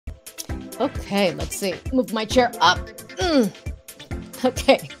Okay, let's see. Move my chair up.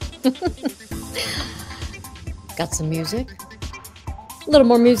 Okay. Got some music. A little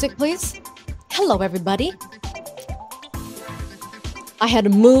more music, please. Hello, everybody. I had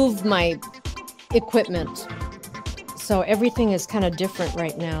to move my equipment, so everything is kind of different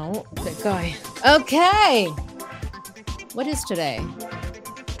right now. Okay. What is today?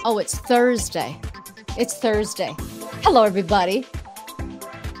 Oh, it's Thursday. It's Thursday. Hello, everybody.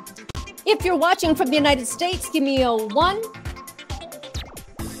 If you're watching from the United States, give me a 1.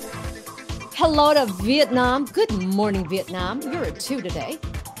 Hello to Vietnam. Good morning, Vietnam. You're a 2 today.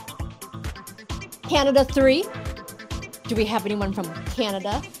 Canada, 3. Do we have anyone from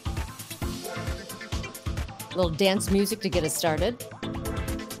Canada? A little dance music to get us started.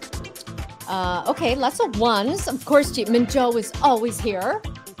 Okay, lots of 1s. Of course, chị Minh Châu is always here.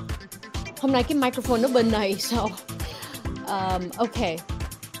 Hôm nay cái microphone nó bên này, so. Okay.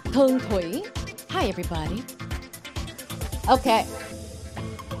 Thương Thủy. Hi, everybody. Okay.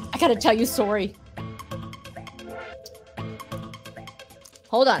 I gotta tell you a story.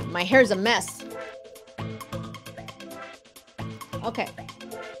 Hold on, my hair's a mess. Okay.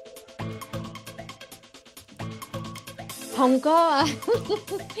 Không có.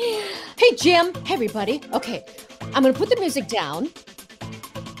 Hey, Jim. Hey, everybody. Okay, I'm gonna put the music down,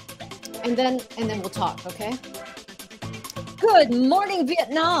 and then we'll talk. Okay. Good morning,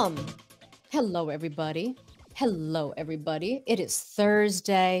 Vietnam. Hello, everybody. Hello, everybody. It is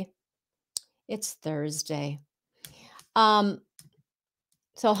Thursday. It's Thursday.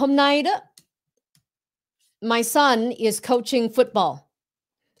 So hôm nay đó, my son is coaching football.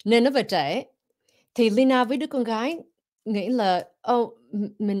 Nên nó về trễ. Thì Lina với đứa con gái nghĩ là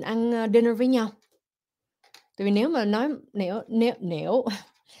mình ăn dinner với nhau. Tại vì nếu mà nói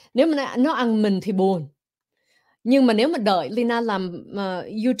nếu mà nó ăn mình thì buồn. Nhưng mà nếu mà đợi Lina làm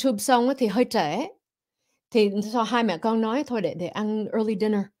YouTube xong thì hơi trễ. Thì so hai mẹ con nói thôi để ăn early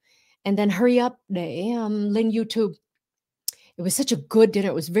dinner and then hurry up để lên YouTube. It was such a good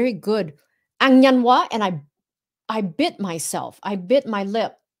dinner. It was very good. Ăn nhanh quá and I bit myself. I bit my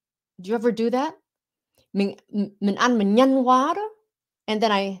lip. Do you ever do that? Mình ăn mình nhanh quá đó. And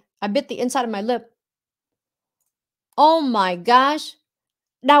then I bit the inside of my lip. Oh my gosh.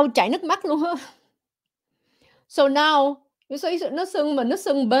 Đau chảy nước mắt luôn á. So now, nó sưng mà nó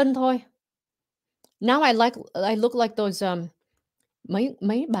sưng bên thôi. Now I look like those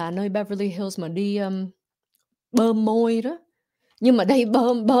mấy bà nơi Beverly Hills mà đi bơm môi đó. Nhưng mà đây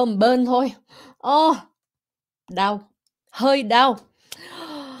bơm bên thôi. Đau. Hơi đau.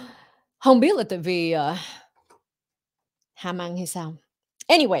 Không biết là tại vì ham ăn hay sao.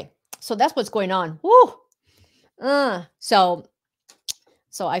 Anyway, so that's what's going on. Woo!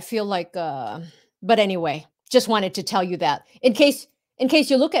 So I feel like but anyway, just wanted to tell you that in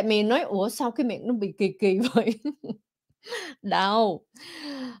case you look at me and nói ủa sao cái miệng nó bị kỳ vậy. Đau.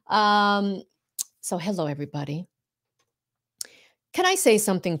 So hello everybody. Can I say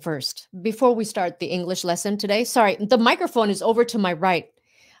something first before we start the English lesson today? Sorry, the microphone is over to my right.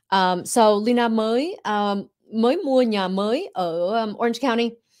 So Lina mới mua nhà mới ở Orange County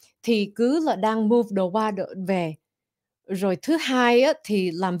thì cứ là đang move đồ qua đồ về. Rồi thứ hai á,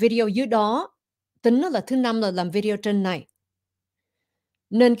 thì làm video dưới đó. Tính là thứ năm là làm video trên này.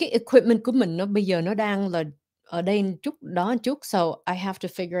 Nên cái equipment của mình nó bây giờ nó đang là ở đây một chút, đó một chút. So I have to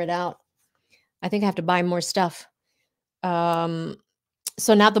figure it out. I think I have to buy more stuff.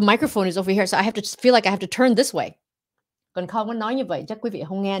 So now the microphone is over here. So I have to feel like I have to turn this way. Còn không có nói như vậy chắc quý vị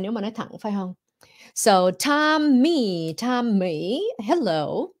không nghe nếu mà nói thẳng, phải không? So Tommy,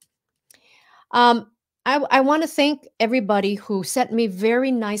 hello. I want to thank everybody who sent me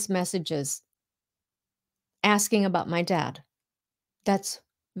very nice messages asking about my dad. That's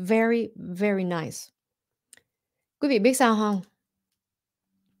very, very nice. Quý vị biết sao không?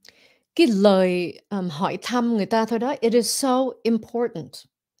 Cái lời hỏi thăm người ta thôi đó, it is so important.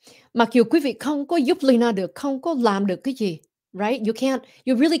 Mặc dù quý vị không có giúp Lina được, không có làm được cái gì, right?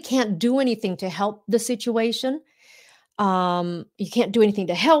 You really can't do anything to help the situation. You can't do anything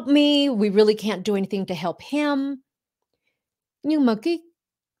to help me. We really can't do anything to help him. Nhưng mà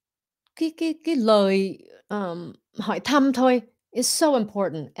cái lời hỏi thăm thôi is so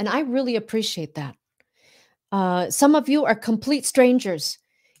important, and I really appreciate that. Some of you are complete strangers,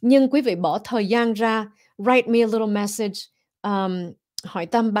 nhưng quý vị bỏ thời gian ra, write me a little message, hỏi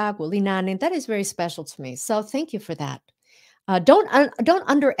thăm ba của Lina, and that is very special to me. So thank you for that. Don't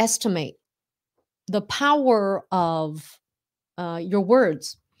underestimate the power of your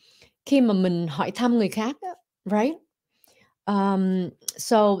words khi mà mình hỏi thăm người khác, right?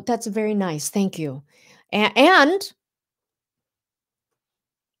 So that's very nice. Thank you. And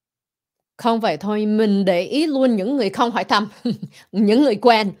Không vậy thôi, mình để ý luôn những người không hỏi thăm, những người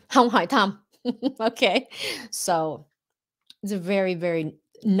quen, không hỏi thăm. Okay? So, it's very, very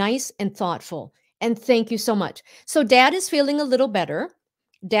nice and thoughtful. And thank you so much. So dad is feeling a little better.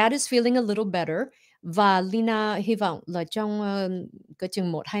 Dad is feeling a little better. Và Lina hy vọng là trong cỡ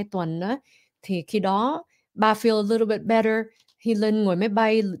chừng 1-2 tuần á, thì khi đó ba feel a little bit better. Hy lên ngồi máy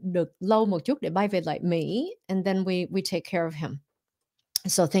bay được lâu một chút để bay về lại Mỹ. And then we take care of him.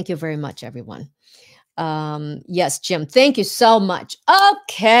 So thank you very much, everyone. Yes, Jim, thank you so much.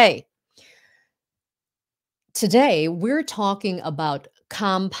 Okay. Today, we're talking about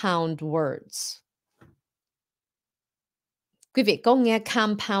compound words. Quý vị có nghe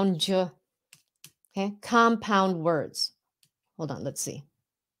compound chưa? Okay, compound words. Hold on, let's see.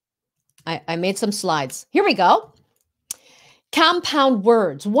 I made some slides. Here we go. Compound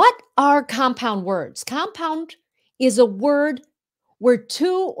words. What are compound words? Compound is a word where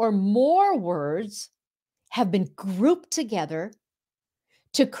two or more words have been grouped together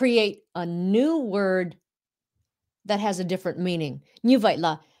to create a new word that has a different meaning. Như vậy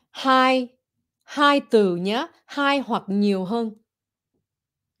là hai từ nhé, hai hoặc nhiều hơn.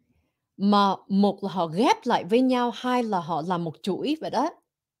 Mà một là họ ghép lại với nhau, hai là họ làm một chuỗi vậy đó.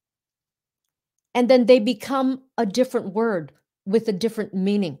 And then they become a different word with a different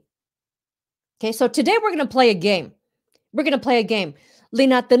meaning. Okay, so today we're going to play a game. We're going to play a game.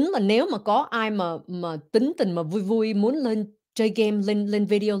 Lina tính là nếu mà có ai mà tính tình mà vui vui muốn lên chơi game, lên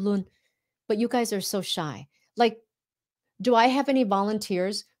video luôn. But you guys are so shy. Like, do I have any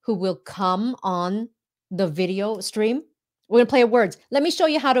volunteers who will come on the video stream? We're going to play words. Let me show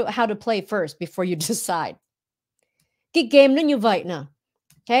you how to play first before you decide. Cái game nó như vậy nè.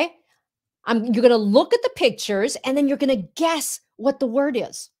 Okay? You're going to look at the pictures and then you're going to guess what the word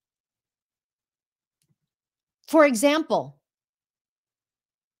is. For example,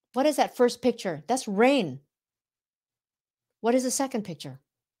 what is that first picture? That's rain. What is the second picture?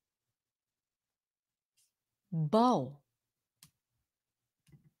 Bow.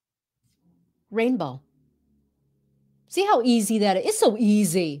 Rainbow. See how easy that is? It's so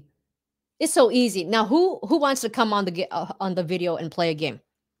easy. It's so easy. Now, who wants to come on the video and play a game?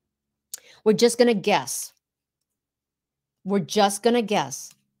 We're just going to guess. We're just going to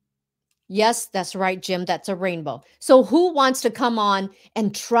guess. Yes, that's right, Jim. That's a rainbow. So who wants to come on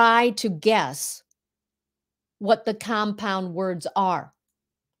and try to guess what the compound words are?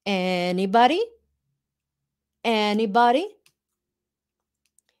 Anybody? Anybody?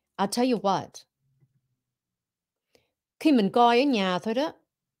 I'll tell you what. Khi mình coi ở nhà thôi đó,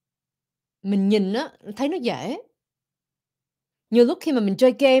 mình nhìn á, thấy nó dễ. Nhiều lúc khi mà mình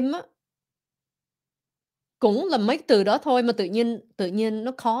chơi game á, cũng là mấy từ đó thôi mà tự nhiên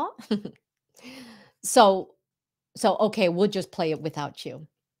nó khó. So okay, we'll just play it without you.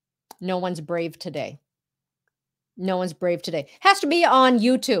 No one's brave today. No one's brave today. Has to be on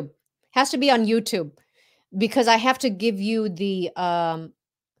YouTube. Has to be on YouTube because I have to give you the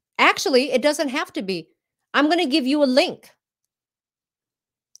actually, it doesn't have to be. I'm going to give you a link.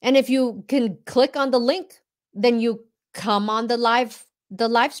 And if you can click on the link, then you come on the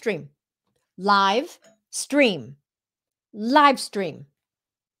live stream. Live stream. Live stream.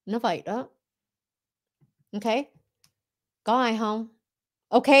 Nó vậy đó. Okay? Có ai không?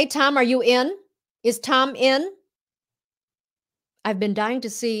 Okay, Tom, are you in? Is Tom in? I've been dying to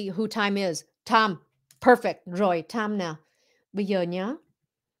see who Tom is. Tom, perfect. Rồi, Tom nào. Bây giờ nhá.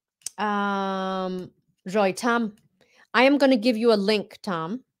 Rồi, Tom. I am going to give you a link,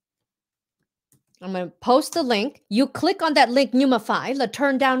 Tom. I'm going to post the link. You click on that link nhưng mà phải là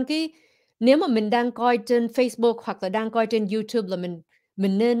turn down cái nếu mà mình đang coi trên Facebook hoặc là đang coi trên YouTube là mình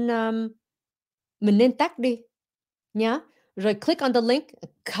nên tắt đi. Nhá. Rồi click on the link,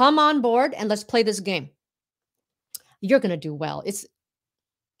 come on board and let's play this game. You're going to do well. It's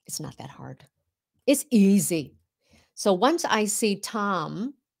not that hard. It's easy. So once I see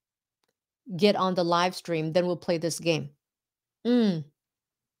Tom get on the live stream, then we'll play this game.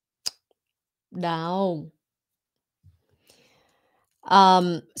 No.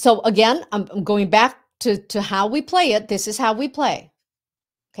 So again, I'm going back to how we play it. This is how we play.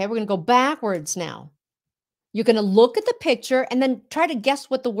 Okay, we're going to go backwards now. You're going to look at the picture and then try to guess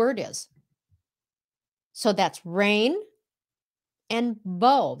what the word is. So that's rain and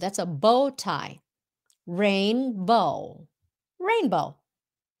bow. That's a bow tie. Rainbow. Rainbow.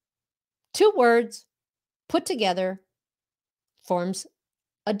 Two words put together forms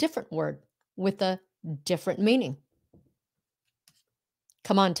a different word with a different meaning.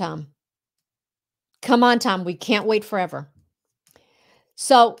 Come on, Tom. Come on, Tom. We can't wait forever.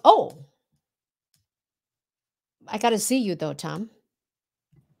 So, I got to see you though, Tom.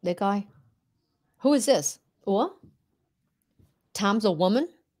 Để coi. Who is this? Ủa? Tom's a woman?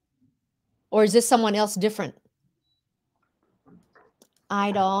 Or is this someone else different?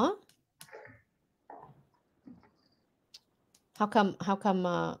 Ai đó? How come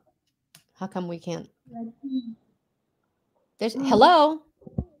we can't? There's hello.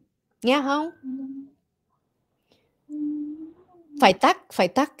 Nghe không? Phải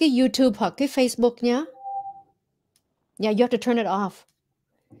tắt cái YouTube hoặc cái Facebook nhá. Yeah, you have to turn it off.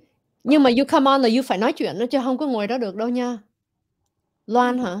 Nhưng mà you come on là you phải nói chuyện đó chứ không có ngồi đó được đâu nha.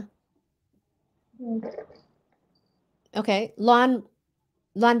 Loan hả? Okay, Loan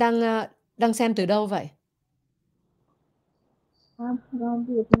đang xem từ đâu vậy? I'm from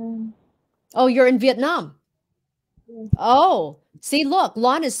Vietnam. Oh, you're in Vietnam. Yes. Oh, see, look,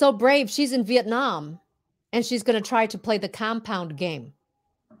 Loan is so brave. She's in Vietnam, and she's going to try to play the compound game.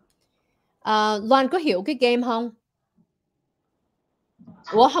 Loan có hiểu cái game không?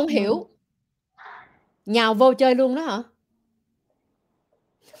 Ủa, không hiểu? Nhào vô chơi luôn đó hả?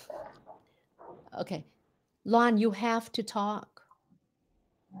 Okay. Loan, you have to talk.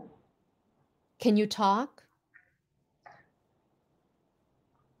 Can you talk?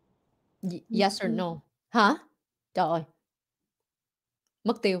 Yes or no? Hả? Trời ơi.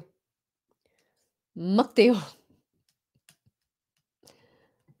 Mất tiêu. Mất tiêu.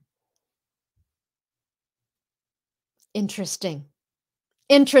 Interesting.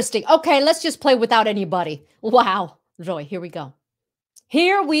 Interesting. Okay, let's just play without anybody. Wow. Rồi, here we go.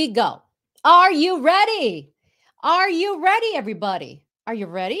 Here we go. Are you ready? Are you ready, everybody? Are you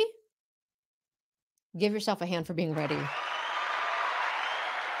ready? Give yourself a hand for being ready.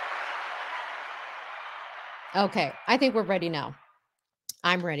 Okay, I think we're ready now.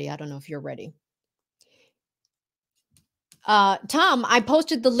 I'm ready. I don't know if you're ready. Tom, I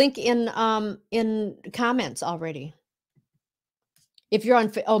posted the link in comments already. If you're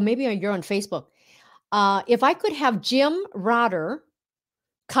on, maybe you're on Facebook. If I could have Jim Rotter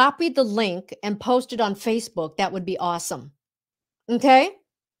copy the link and post it on Facebook, that would be awesome. Okay?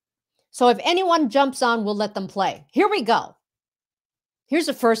 So if anyone jumps on, we'll let them play. Here we go. Here's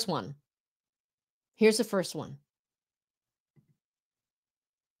the first one. Here's the first one.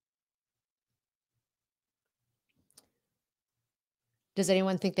 Does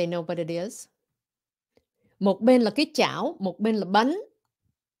anyone think they know what it is? Một bên là cái chảo, một bên là bánh.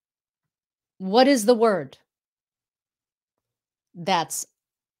 What is the word? That's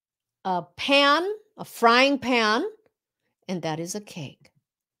a pan, a frying pan, and that is a cake.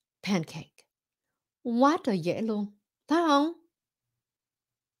 Pancake. Quá trời dễ luôn. Thấy không?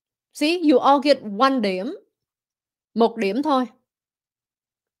 See, you all get 1 điểm. 1 điểm thôi.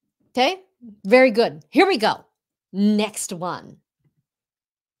 Okay? Very good. Here we go. Next one.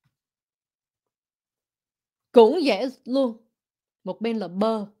 Cũng dễ luôn. Một bên là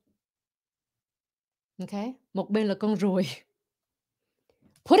bơ. Okay? Một bên là con ruồi.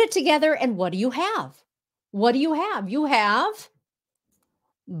 Put it together and what do you have? What do you have? You have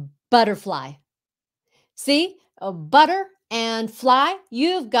butterfly. See? Butter and fly.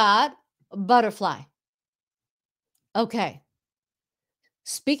 You've got a butterfly. Okay.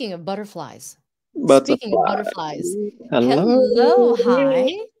 Speaking of butterflies. Speaking of butterflies. Hello.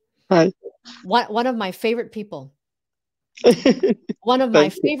 Hi. Hi. One of my favorite people. One of my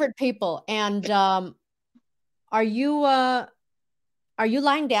favorite people. And are you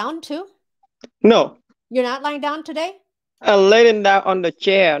lying down too? No. You're not lying down today? I'm laying down on the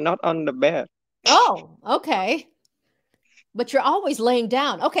chair, not on the bed. Oh, okay. But you're always laying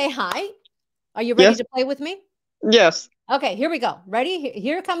down. Okay, hi. Are you ready to play with me? Yes. Okay, here we go. Ready?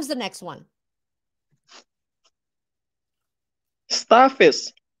 Here comes the next one.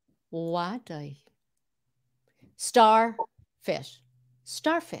 Starfish. What a starfish.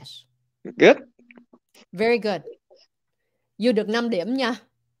 Starfish. Good. Very good. You được 5 điểm nha.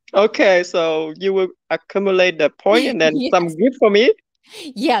 Okay, so you will accumulate the point and then Yes. some gift for me?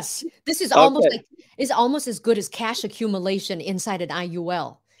 Yes. This is almost as good as cash accumulation inside an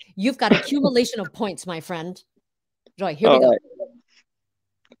IUL. You've got accumulation of points, my friend. Rồi, here we go. Right.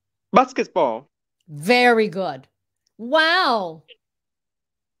 Basketball. Very good. Wow.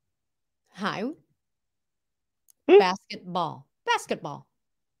 Hi. Basketball. Basketball.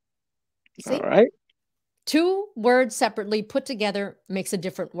 See? All right. 2 words separately put together makes a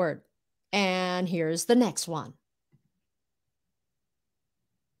different word. And here's the next one.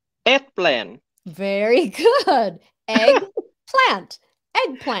 Eggplant. Very good. Eggplant.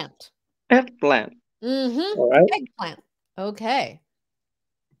 Eggplant. Eggplant. Mm-hmm. All right. Eggplant. Okay.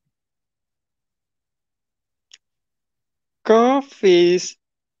 Coffee.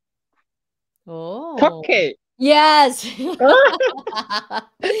 Oh. Cupcake. Yes.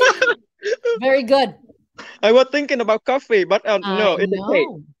 Very good. I was thinking about coffee, but no, I it's a cake.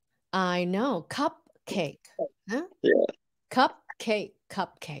 know. I know. Cupcake. Huh? Yeah, Cupcake.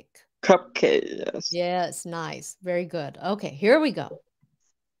 Cupcake. cupcake. Yes. Yes, nice. Very good. Okay, here we go.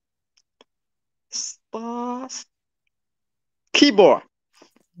 Stars. Keyboard.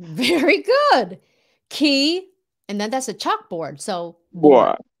 Very good. Key, and then that's a chalkboard. So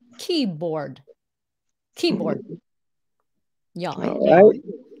board. Board. Keyboard. Keyboard. Giỏi, All giỏi. right.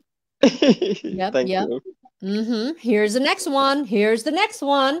 Yep, Thank yep. you. Here's the next one. Here's the next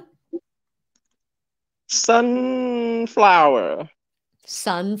one. Sunflower.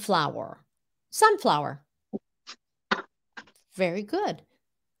 Sunflower. Sunflower. Very good.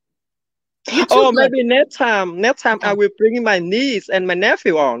 You're too Oh, good. maybe next time. Next time I Yeah. will bring my niece and my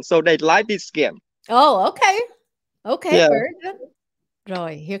nephew on, so they like this game. Oh, okay. Okay, Yeah. very good.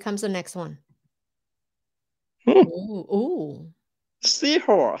 Rồi, here comes the next one. Hmm. Ooh.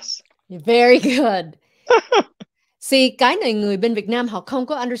 Seahorse. Very good. See, cái này người bên Việt Nam họ không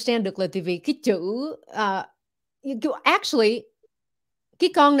có understand được là vì cái chữ actually cái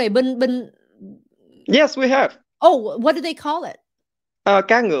con này bên Yes, we have. Oh, what do they call it?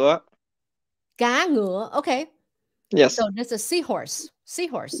 Cá ngựa. Cá ngựa. Okay. Yes. So that's a seahorse.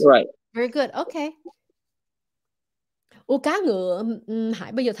 Seahorse. Right. Very good. Okay. Ủa cá ngựa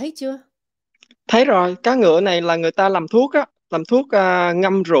Hải bây giờ thấy chưa? Thấy rồi, cá ngựa này là người ta làm thuốc á, làm thuốc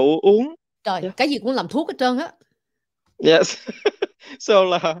ngâm rượu uống. Trời, Yeah. cái gì cũng làm thuốc hết trơn á. Yes. So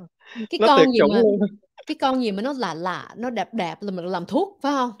là Cái nó con tuyệt gì chủng mà luôn. cái con gì mà nó lạ nó đẹp là mình làm thuốc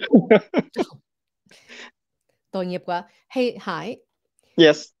phải không? Tội nghiệp quá. Hey Hải.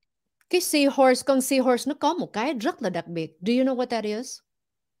 Yes. Cái con seahorse nó có một cái rất là đặc biệt. Do you know what that is?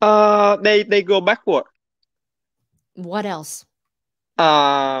 They go backward. What else?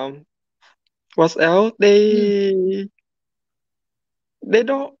 What else? They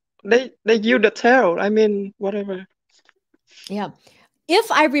don't they use the tail. I mean, whatever. Yeah.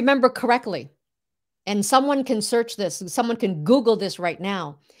 If I remember correctly, and someone can search this, someone can Google this right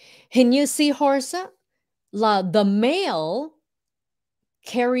now. Hình như seahorse á, là the male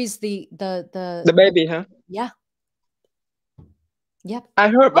carries the baby, huh? Yeah. Yep. I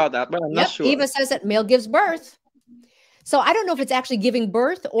heard about that, but I'm not Yep. sure. Eva says that male gives birth. So I don't know if it's actually giving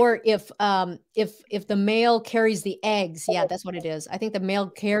birth or if the male carries the eggs. Yeah, that's what it is. I think the male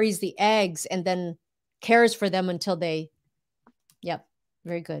carries the eggs and then cares for them until they. Yep.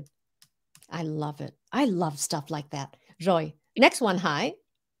 Very good. I love it. I love stuff like that. Rồi. Next one, Hi.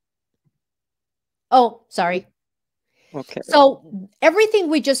 Oh, sorry. Okay. So everything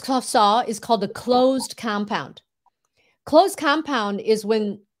we just saw is called a closed compound. Closed compound is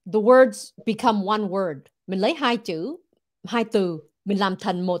when the words become one word. Mình lấy hai từ, mình làm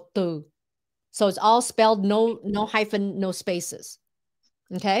thành một từ. So it's all spelled, no hyphen, no spaces.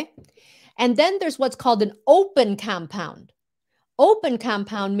 Okay? And then there's what's called an open compound. Open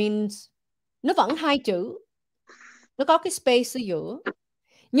compound means nó vẫn hai chữ. Nó có cái space ở giữa.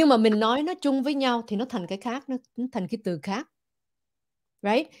 Nhưng mà mình nói nó chung với nhau thì nó thành cái khác, nó thành cái từ khác.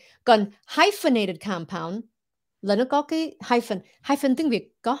 Right? Còn hyphenated compound là nó có cái hyphen. Hyphen tiếng Việt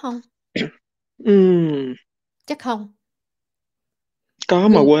có không? Chắc không. Có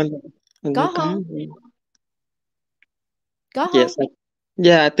mà quên. Có không? Có không? Yes.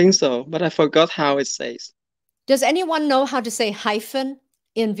 Yeah, I think so, but I forgot how it says. Does anyone know how to say hyphen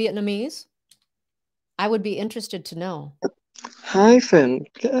in Vietnamese? I would be interested to know. Hyphen.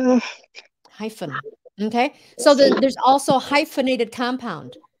 Hyphen. Okay. So there's also hyphenated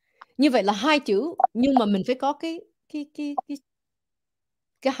compound. Như vậy là hai chữ nhưng mà mình phải có cái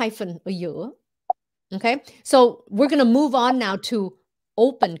hyphen ở giữa. Okay. So we're going to move on now to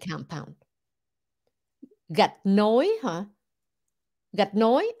open compound. Gạch nối hả? Gạch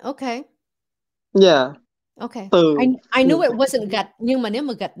nối. Okay. Yeah. Okay. Từ. I knew it wasn't gạch, nhưng mà nếu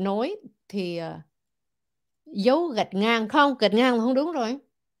mà gạch nối thì dấu gạch ngang không? Gạch ngang là không đúng rồi.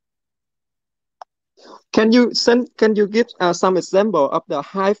 Can you give some example of the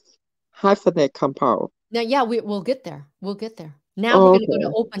hyphenate compound? Now, yeah, we'll get there. We'll get there. Now we're going to go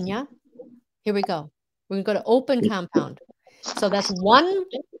to open, yeah? Here we go. We're going to go to open compound. So that's one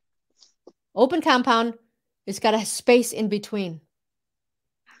open compound. It's got a space in between.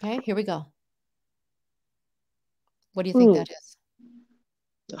 Okay, here we go. What do you think that is?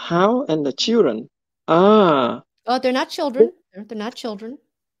 How and the children. Ah. Oh, they're not children. They're not children.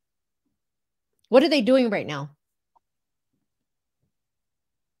 What are they doing right now?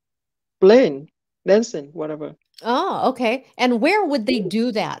 Playing, dancing, whatever. Oh, okay. And where would they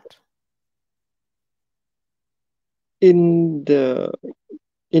do that? In the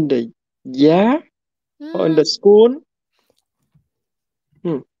yard or in the school?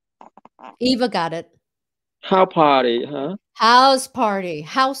 Eva got it. How party, huh? House party.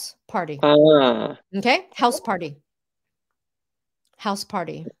 House party. Ah, Okay? House party. House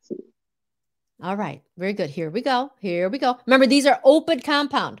party. All right. Very good. Here we go. Here we go. Remember, these are open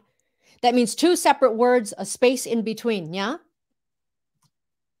compound. That means two separate words, a space in between. Yeah?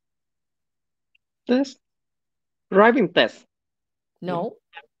 test. Driving test. No.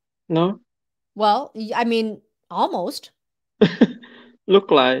 No? Well, I mean, almost. Look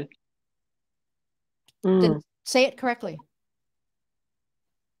like. Then say it correctly.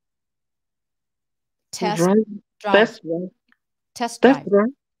 Test Drive. drive. Test drive. Test Test drive.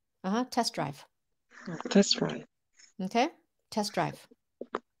 drive. Test drive. Test drive. Okay? Test drive.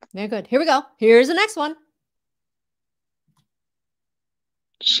 Very good. Here we go. Here's the next one.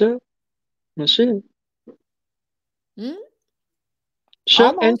 Search machine. Hmm?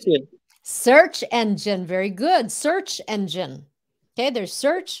 Search Almost. engine. Search engine. Very good. Search engine. Okay, there's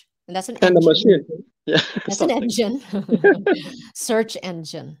search, and that's an And the engine. machine. Yeah. That's an engine. Search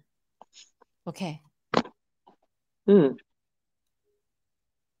engine. Okay.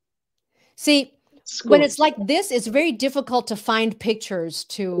 See, when it's like this, it's very difficult to find pictures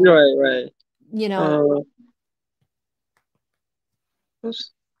to, Right. you know.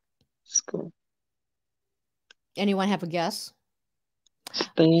 School. Anyone have a guess?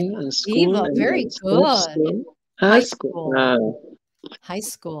 Stay in school. Eva, very good. School. High school. school. High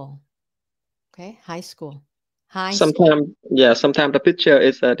school. Okay, high school. Sometimes the picture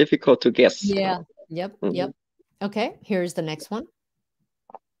is difficult to guess. Yeah. Yep. Okay, here's the next one.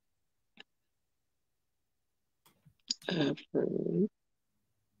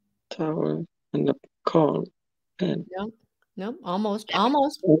 Tower and the corn. No, almost.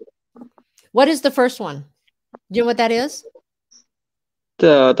 What is the first one? Do you know what that is?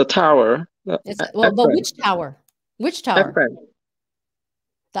 The tower. But which tower? Which tower? Eiffel.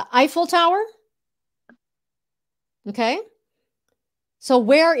 The Eiffel Tower? Okay. So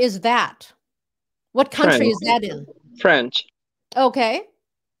where is that? What country is that in? French. Okay.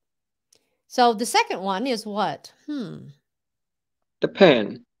 So the second one is what?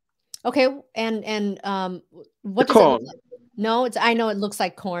 Japan. Okay, and what does corn. it look like? No, I know it looks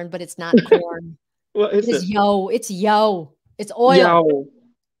like corn, but it's not corn. What is it? It's yo. It's yo. It's oil. Yo.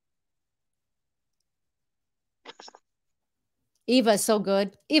 Eva's so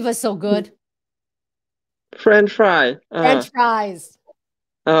good. Eva's so good. French fry. French fries.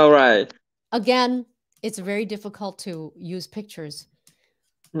 All right. Again, it's very difficult to use pictures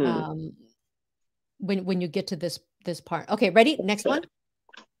when you get to this part. Okay, ready? Next one.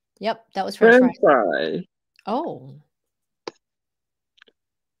 Yep, that was French fry. Oh.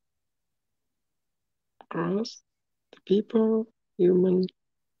 Cross people, human.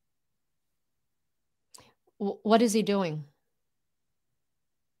 What is he doing?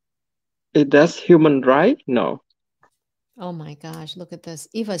 That's human right? No. Oh my gosh, look at this.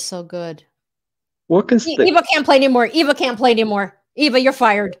 Eva's so good. Walking stick. Eva can't play anymore. Eva, you're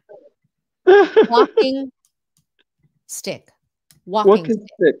fired. Walking stick. Walking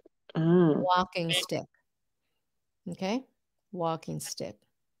stick. Walking stick. Okay. Walking stick.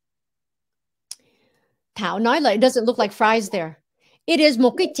 Thảo nói lại, it doesn't look like fries there. It is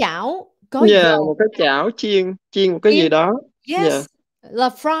một cái chảo có dầu. Một cái chảo chiên một cái gì đó. Yes. La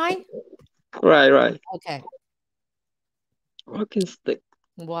fry. Right. Okay. Walking stick.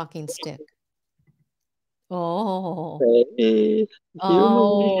 Walking stick. Oh.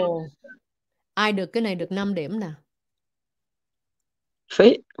 Ai được cái này được 5 điểm nè.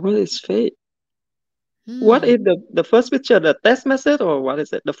 Fate. What is fate? What is the first picture? The text message or what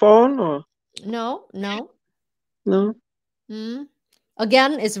is it? The phone or? No.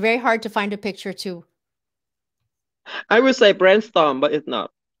 Again, it's very hard to find a picture too. I would say brainstorm, but it's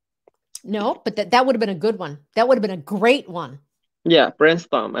not. No, but that would have been a good one. That would have been a great one. Yeah,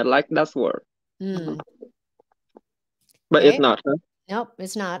 brainstorm. I like that word. But it's not, huh? Nope,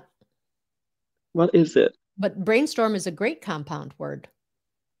 it's not. What is it? But brainstorm is a great compound word.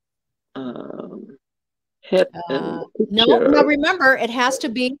 Head no, remember, it has to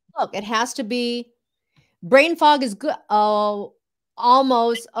be, brain fog is good. Oh,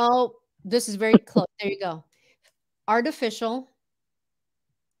 almost. Oh, this is very close. There you go. Artificial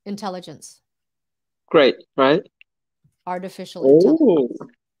intelligence. Great, right? Artificial intelligence.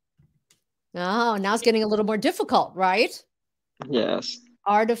 Oh, now it's getting a little more difficult, right? Yes.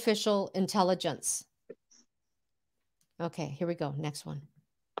 Artificial intelligence. Okay, here we go. Next one.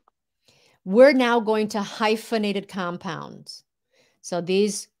 We're now going to hyphenated compounds. So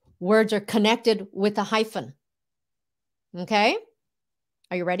these words are connected with a hyphen. Okay?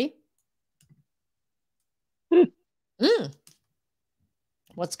 Are you ready?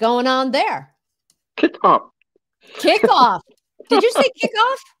 What's going on there? Kick off. Kick off. Did you say kick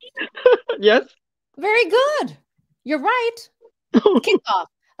off? Yes. Very good. You're right. Kick off.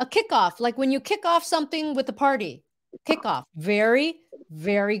 A kickoff, like when you kick off something with a party. Kickoff. Very,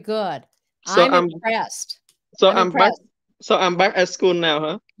 very good. So I'm impressed. So I'm back. So I'm back at school now,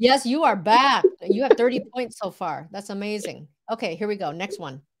 huh? Yes, you are back. You have 30 points so far. That's amazing. Okay, here we go. Next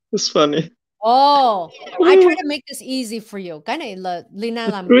one. It's funny. Oh, I try to make this easy for you. Cái này là Lina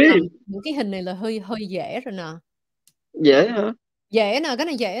làm những cái hình này là hơi dễ rồi nè. Dễ hả? Dễ nè, cái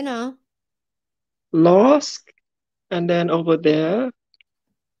này dễ nè. Lost, and then over there,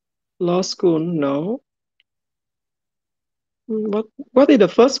 law school. No. What is the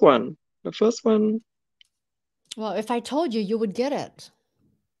first one? The first one. Well, if I told you, you would get it.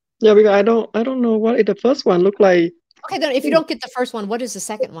 Yeah, because I don't know what is the first one look like. Okay, then if you don't get the first one, what is the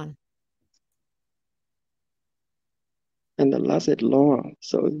second one? And the last is law.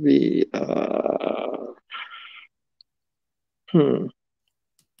 So we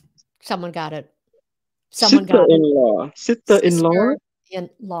Someone got it. Someone got it. Sister-in-law. Sister-in-law.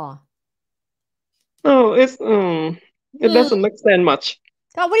 Sister-in-law. Oh, it doesn't make sense much.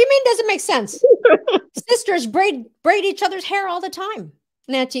 Oh, what do you mean doesn't make sense? Sisters braid each other's hair all the time.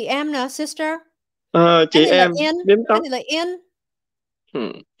 Nè chị em nè, sister. Chị em. Cái này là in.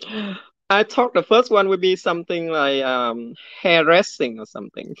 I thought the first one would be something like hairdressing or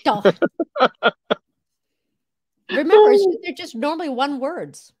something. Remember, they're just normally one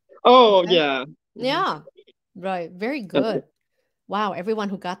words. Oh, okay? Yeah. Yeah. Right. Very good. Wow. Everyone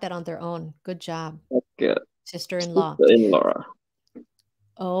who got that on their own. Good job. That's good. Sister-in-law. Sister-in-law.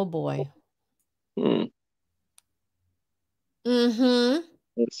 Oh, boy.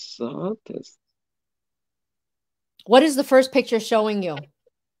 Exotic. What is the first picture showing you?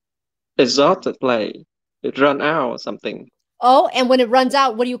 Exotic, like it run out or something. Oh, and when it runs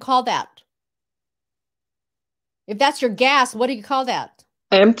out, what do you call that? If that's your gas, what do you call that?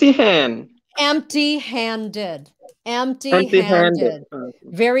 Empty hand. Empty-handed. Empty-handed.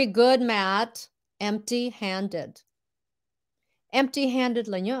 Very good, Matt. Empty-handed. Empty-handed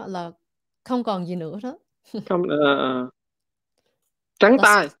là nhớ là không còn gì nữa đó. Không, trắng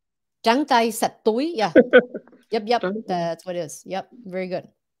tay. Trắng tay, sạch túi. Yeah. Yep. That's what it is. Yep. Very good.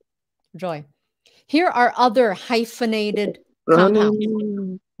 Rồi. Here are other hyphenated compounds.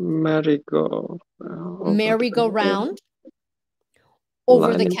 Merry-go. Merry-go-round.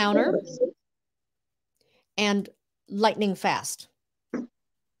 Over the counter. And lightning fast.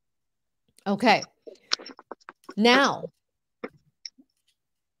 Okay. Now,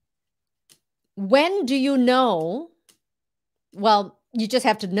 when do you know? Well, you just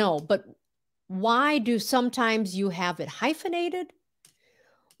have to know, but why do sometimes you have it hyphenated?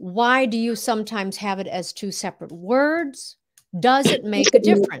 Why do you sometimes have it as two separate words? Does it make a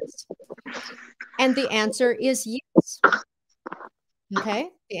difference? And the answer is yes. Okay,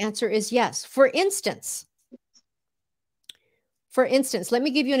 the answer is yes. For instance, let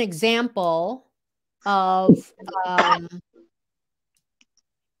me give you an example of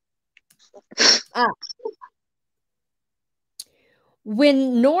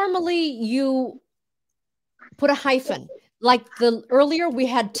when normally you put a hyphen, like earlier we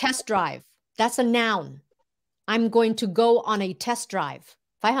had test drive. That's a noun. I'm going to go on a test drive.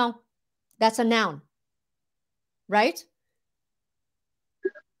 Phải không? That's a noun. Right?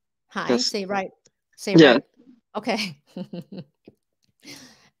 Hi, yes. Say right. Say yeah. Right. Okay.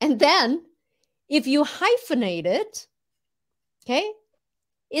 And then if you hyphenate it, okay,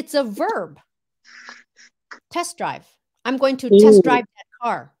 it's a verb. Test drive. I'm going to test drive that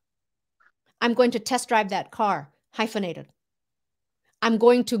car. I'm going to test drive that car. Hyphenated. I'm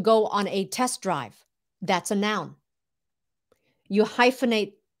going to go on a test drive. That's a noun. You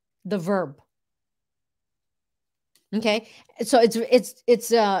hyphenate the verb. Okay, so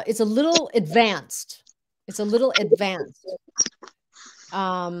it's a little advanced. It's a little advanced.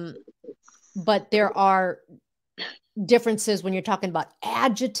 But there are differences when you're talking about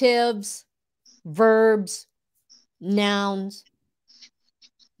adjectives, verbs, nouns.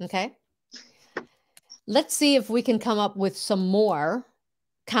 Okay. Let's see if we can come up with some more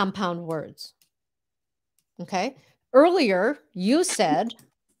compound words. Okay. Earlier, you said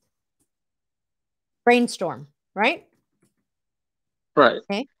brainstorm, right? Right.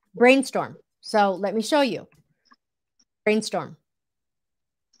 Okay. Brainstorm. So let me show you. Brainstorm.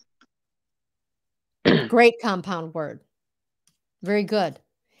 Great compound word. Very good.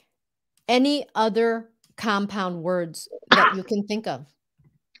 Any other compound words that you can think of?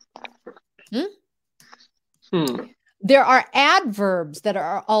 There are adverbs that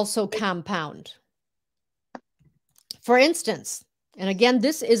are also compound. For instance, And again,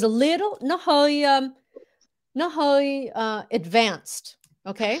 this is a little, nó hơi advanced,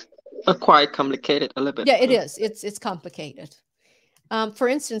 okay? Quite complicated a little bit. Yeah, it is. It's complicated. For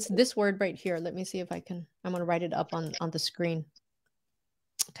instance, this word right here. Let me see if I'm going to write it up on the screen.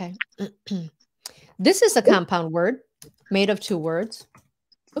 Okay. This is a compound word made of two words.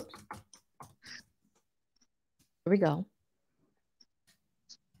 Oops. Here we go.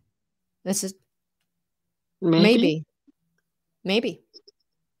 This is maybe.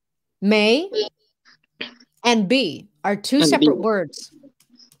 May and be are two separate words.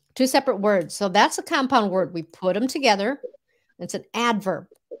 Two separate words. So that's a compound word. We put them together. It's an adverb.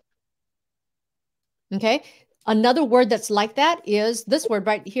 Okay. Another word that's like that is this word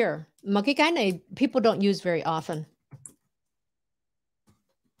right here. Mà cái này people don't use very often.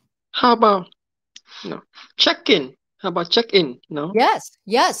 How about check-in? How about check-in? No.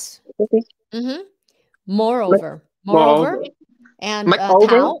 Yes. Okay. Mm-hmm. Moreover. And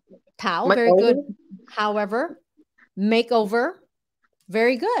Tao, very good. However, makeover,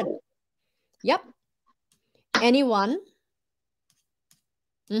 very good. Yep. Anyone.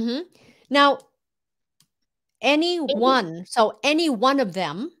 Mm-hmm. Now, anyone. So any one of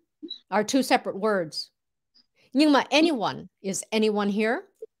them are two separate words. Nhưng mà anyone is anyone here.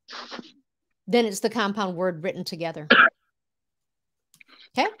 Then it's the compound word written together.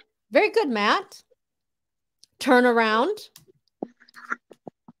 Okay. Very good, Matt. Turn around.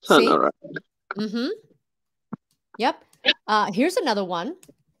 Turn around. Mm-hmm. Yep. Here's another one.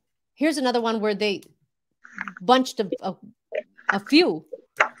 Here's another one where they bunched a few.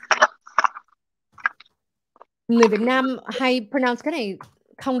 Người Việt Nam hay pronounce cái này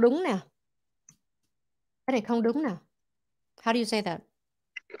không đúng nè. Cái này không đúng nè. How do you say that?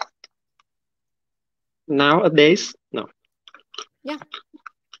 Nowadays? No. Yeah.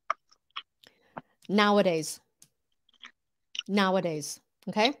 Nowadays.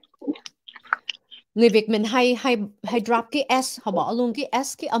 Okay. Người Việt mình hay drop cái S, họ bỏ luôn cái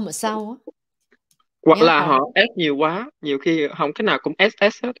S, cái âm ở sau. Hoặc là họ S nhiều quá, nhiều khi không cái nào cũng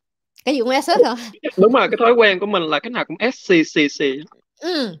SS hết. Cái gì cũng S hết hả? Đúng rồi, cái thói quen của mình là cái nào cũng SCCC.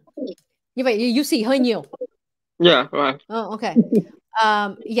 Như vậy you see hơi nhiều. Yeah, right. Oh, okay.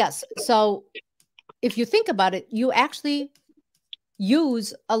 Yes. So if you think about it, you actually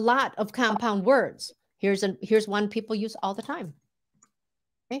use a lot of compound words. Here's one people use all the time.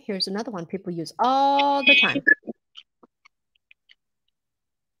 Okay, here's another one people use all the time.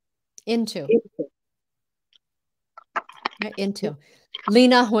 Into. Okay, into.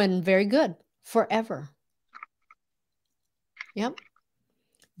 Lena Huynh, very good. Forever. Yep.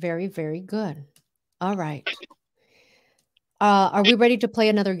 Very, very good. All right. Are we ready to play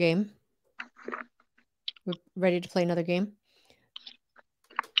another game? We're ready to play another game?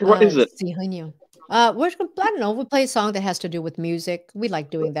 What is it? See hơi nhiều. I don't know. We play a song that has to do with music. We like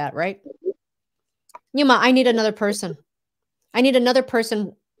doing that, right? Nhưng mà I need another person. I need another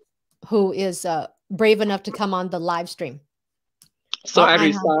person who is brave enough to come on the live stream. So I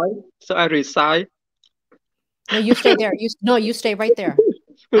resign. No, you stay there. You stay right there.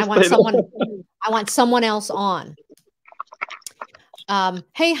 I want someone else on.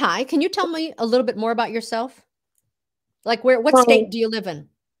 Hey, hi. Can you tell me a little bit more about yourself? Like what state do you live in?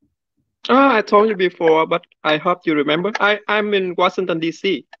 Oh, I told you before, but I hope you remember. I'm in Washington,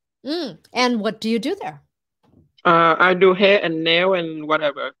 D.C. And what do you do there? I do hair and nail and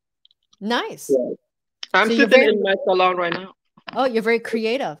whatever. Nice. Yeah. I'm sitting in my salon right now. Oh, you're very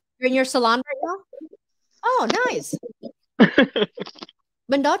creative. You're in your salon right now? Oh, nice.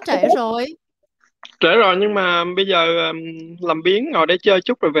 Bên đó trễ rồi. Trễ rồi nhưng mà bây giờ làm biếng ngồi để chơi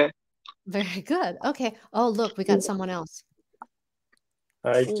chút rồi về. Very good. Okay. Oh, look, we got someone else.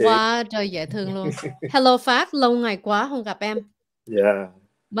 Hi, chị. Wow, trời dễ thương luôn. Hello Phát, lâu ngày quá không gặp em. Yeah.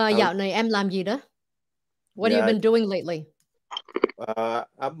 Mà dạo này em làm gì đó? What have you been doing lately?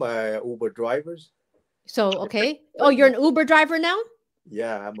 I'm a Uber driver. So, okay. Oh, you're an Uber driver now?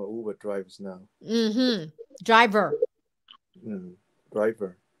 Yeah, I'm a Uber driver now. Mm-hmm. Driver.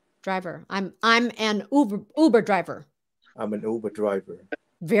 Driver. I'm an Uber driver. I'm an Uber driver.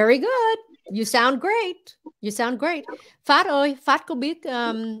 Very good. You sound great. Phát ơi, Phát có biết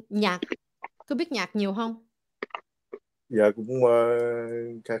nhạc? Có biết nhạc nhiều không? Dạ cũng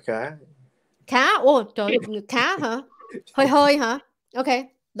khá. Khá? Ồ, trời, khá hả? Hơi hả? Okay.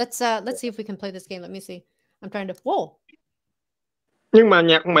 Let's see if we can play this game. Let me see. I'm trying to. Whoa. Nhưng mà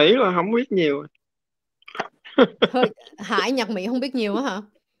nhạc Mỹ là không biết nhiều. Hải nhạc Mỹ không biết nhiều á hả?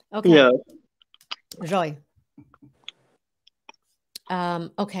 Okay. Yeah. Rồi.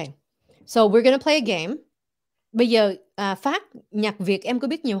 Okay. So we're gonna play a game. Bây giờ Phát, nhạc Việt em có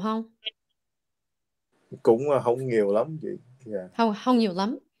biết nhiều không? Cũng không nhiều lắm chị. Yeah. Không nhiều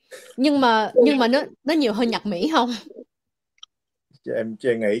lắm. Nhưng mà nó nhiều hơn nhạc Mỹ không? Em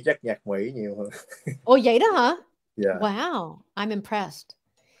nghĩ chắc nhạc Mỹ nhiều hơn. Ồ vậy đó hả? Yeah. Wow, I'm impressed.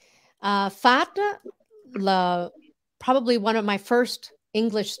 Phát á, là probably one of my first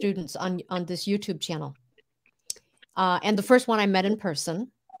English students on this YouTube channel. And the first one I met in person.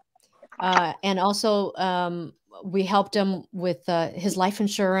 And also, we helped him with his life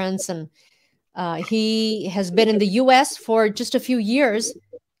insurance. And he has been in the US for just a few years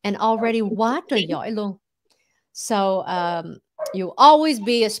and already quá trời giỏi luôn. So you'll always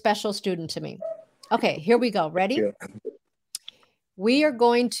be a special student to me. Okay, here we go. Ready? Yeah. We are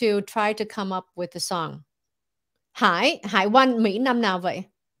going to try to come up with a song. Hải Quan Mỹ năm nào vậy?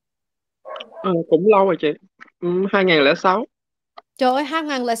 Cũng lâu rồi chị. 2006. Trời ơi,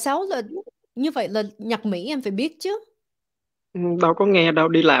 2006 là như vậy là nhạc Mỹ em phải biết chứ. Đâu có nghe đâu,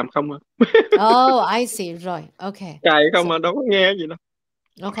 đi làm không à. Oh, I see. Rồi, okay. Cài không mà đâu có nghe gì đâu.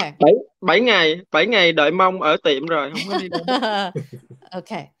 Okay. 7 ngày đợi mong ở tiệm rồi, không có đi đâu.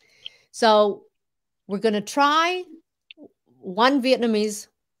 Okay. So we're going to try one Vietnamese,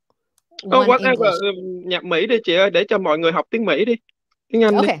 one Whatever, English. nhạc Mỹ đi chị ơi, để cho mọi người học tiếng Mỹ đi. Tiếng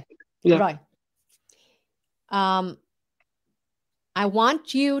Anh Okay. đi. Rồi. I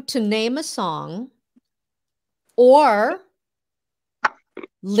want you to name a song or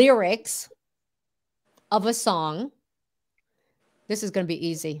lyrics of a song. This is going to be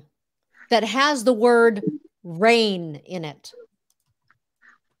easy. That has the word rain in it.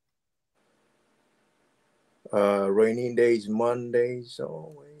 Rainy days, Mondays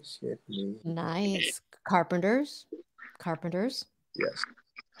always hit me. Nice. Carpenters. Yes.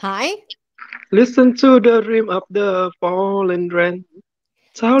 Hi. Listen to the rhythm of the falling rain.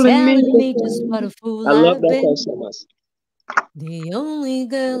 Telling me just what a fool I love I've that been. song so much. The only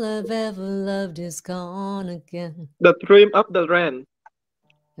girl I've ever loved is gone again. The rhythm of the rain.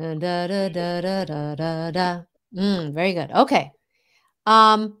 Da, da, da, da, da, da, da. Very good. Okay.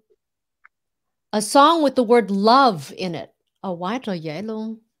 A song with the word love in it. Quá trời dễ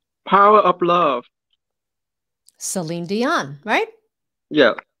luôn. Power of love. Celine Dion, right?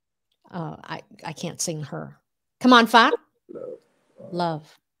 Yeah. I can't sing her. Come on, Phát.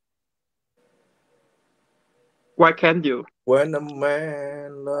 Love. Why can't you? When a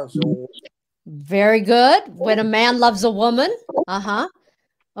man loves a woman. Very good. When a man loves a woman. Uh-huh.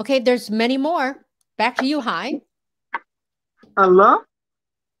 Okay, there's many more. Back to you, Hai. I love.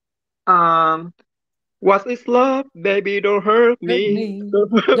 What is love? Baby, don't hurt me.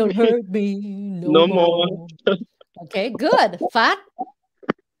 Don't hurt me no more. Okay, good. Phát.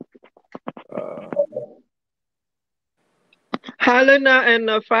 Helena and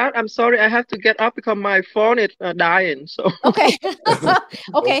Fat, I'm sorry, I have to get up because my phone is dying. So Okay.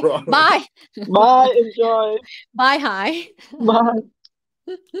 Okay. No Bye. bye, enjoy. Bye, Hai. Bye.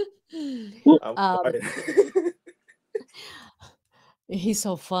 I'm fine. He's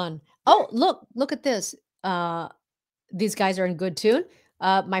so fun. Oh, look at this. These guys are in good tune.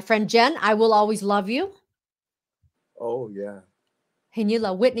 My friend Jen, I will always love you. Oh yeah. Hình như là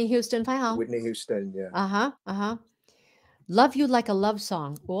Whitney Houston phải không? Whitney Houston, yeah. Uh-huh. Love You Like a Love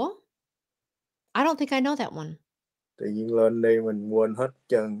Song. Ủa? I don't think I know that one. Tự nhiên lên đây mình quên hết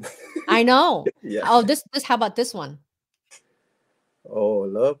trơn. I know. Yeah. Oh, this how about this one? Oh,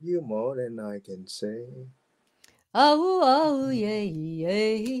 love you more than I can say. Oh, yeah.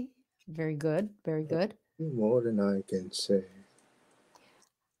 Very good. More than I can say.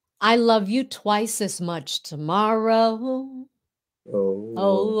 I love you twice as much tomorrow.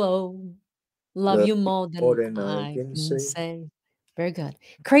 Oh. Love you more than I can say. Very good.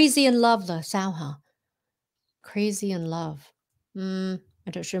 Crazy in Love là sao hả? Crazy in Love.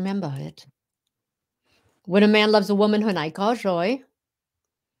 I don't remember it. When a Man Loves a Woman hồi nãy có rồi.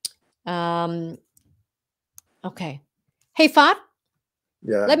 Okay. Hey, Phát.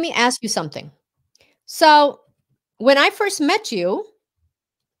 Yeah. Let me ask you something. So, when I first met you,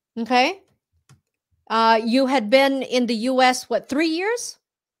 okay, you had been in the U.S., 3 years?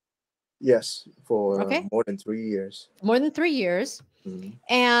 Yes, for Okay. more than 3 years. More than 3 years. Mhm.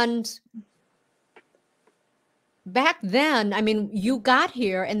 And back then, I mean, you got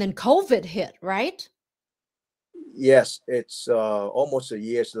here and then COVID hit, right? Yes, it's almost a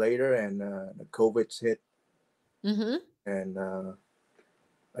year later, and the COVID's hit, and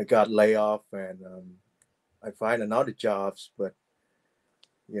I got laid off, and I find another jobs, but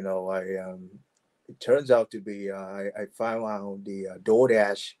you know, it turns out to be I found out the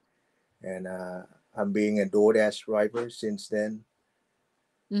DoorDash, and I'm being a DoorDash driver since then.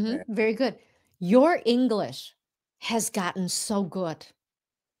 Very good. Your English has gotten so good.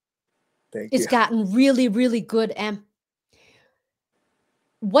 Thank It's you. gotten really, really good. And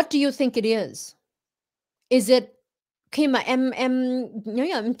What do you think it is? Is it khi mà em nhớ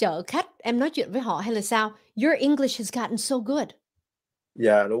là em chở khách, em nói chuyện với họ hay là sao? Your English has gotten so good.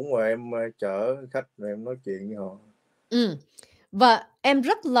 Dạ đúng rồi, em chở khách rồi em nói chuyện với họ. Và em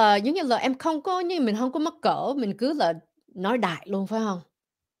rất là giống như là em không có như mình không có mắc cỡ, mình cứ là nói đại luôn phải không?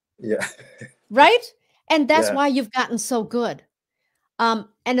 Dạ. Right? And that's Yeah. why you've gotten so good.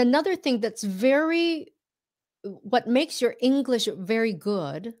 And another thing that's what makes your English very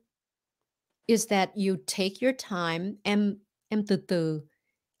good is that you take your time, em từ từ,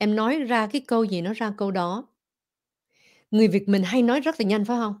 em nói ra cái câu gì nó ra câu đó. Người Việt mình hay nói rất là nhanh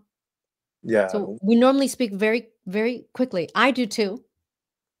phải không? Dạ So đúng. we normally speak very, very quickly. I do too.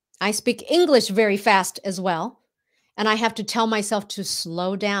 I speak English very fast as well. And I have to tell myself to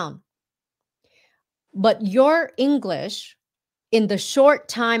slow down. But your English, in the short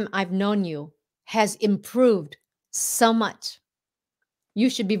time I've known you, has improved so much. You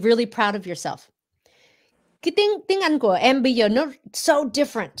should be really proud of yourself. Cái tiếng Anh của em bây giờ nó so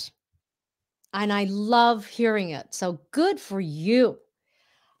different. And I love hearing it. So good for you.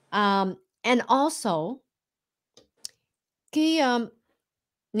 And also, yeah,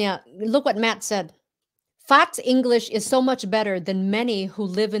 look what Matt said. Fat's English is so much better than many who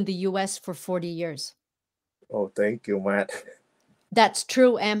live in the US for 40 years. Oh, thank you, Matt. That's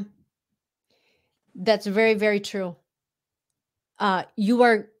true, Em. That's very, very true.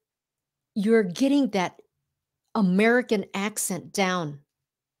 You're getting that American accent down.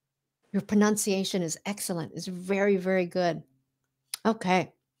 Your pronunciation is excellent. It's very, very good.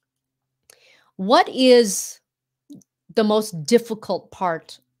 Okay. What is the most difficult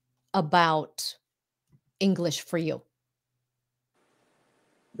part about English for you?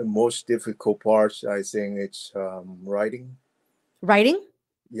 The most difficult parts, I think, it's writing. Writing?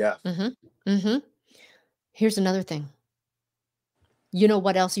 Yeah. Here's another thing. You know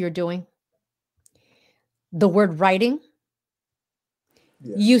what else you're doing? The word writing.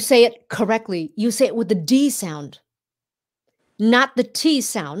 Yes. You say it correctly. You say it with the D sound, not the T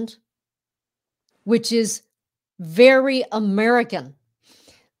sound, which is very American.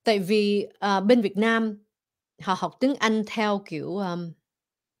 Tại vì bên Việt Nam họ học tiếng Anh theo kiểu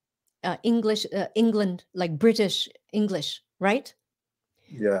English, England, like British English, right?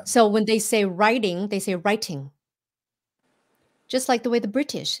 Yeah. So when they say writing, they say writing. Just like the way the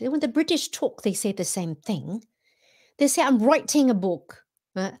British, when the British talk, they say the same thing. They say, I'm writing a book.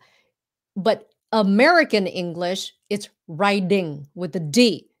 But American English, it's writing with a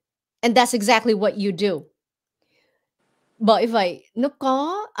D. And that's exactly what you do. Bởi vậy, nó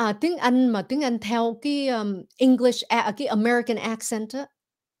có tiếng Anh mà tiếng Anh theo cái English, cái American accent á,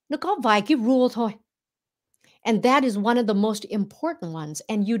 nó có vài cái rule thôi. And that is one of the most important ones.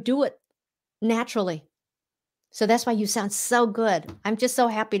 And you do it naturally. So that's why you sound so good. I'm just so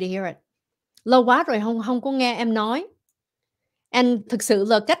happy to hear it. Lâu quá rồi không có nghe em nói. And thực sự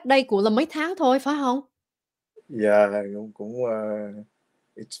là cách đây cũng là mấy tháng thôi, phải không? Yeah, cũng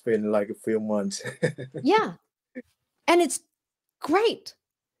it's been like a few months. Yeah. And it's great.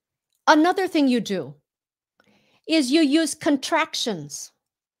 Another thing you do is you use contractions.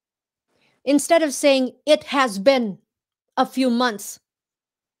 Instead of saying, it has been a few months,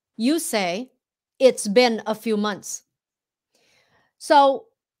 you say, it's been a few months. So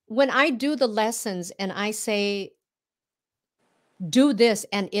when I do the lessons and I say, do this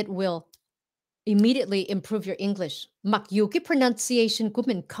and it will immediately improve your English. Mặc dù cái pronunciation của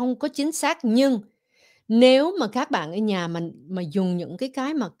mình không có chính xác, nhưng nếu mà các bạn ở nhà mà dùng những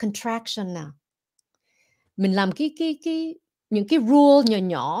cái mà contraction nào, mình làm những cái rule nhỏ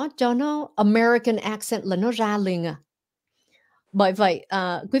nhỏ cho nó American accent là nó ra liền à. Bởi vậy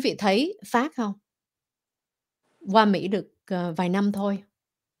quý vị thấy Phát không? Qua Mỹ được vài năm thôi.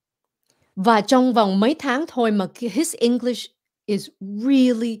 Và trong vòng mấy tháng thôi mà his English is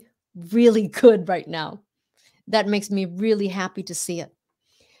really, really good right now. That makes me really happy to see it.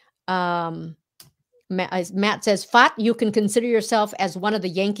 Matt says, Fat, you can consider yourself as one of the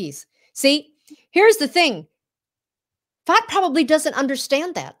Yankees. See, here's the thing. Fat probably doesn't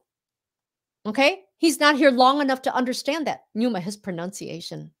understand that. Okay? He's not here long enough to understand that. Nhưng mà his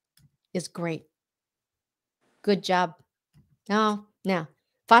pronunciation is great. Good job. Now,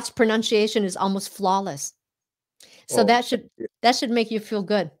 Fat's pronunciation is almost flawless. So that should make you feel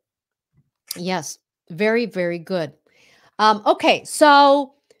good. Yes, very, very good. Okay,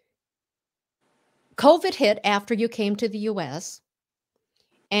 so COVID hit after you came to the US,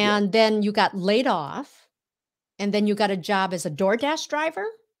 and then you got laid off, and then you got a job as a DoorDash driver?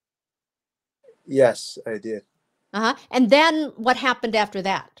 Yes, I did. And then what happened after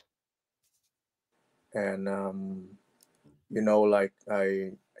that? And like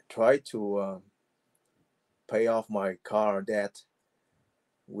I try to pay off my car debt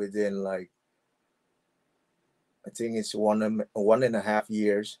within, like, I think it's 1.5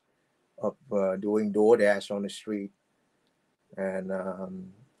 years of doing DoorDash on the street. And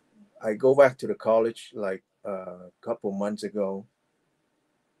I go back to the college like a couple months ago,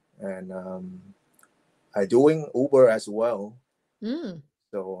 and I doing Uber as well.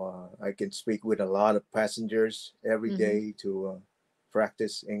 So I can speak with a lot of passengers every day to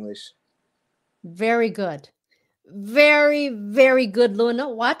practice English. Very good. Very, very good luôn á.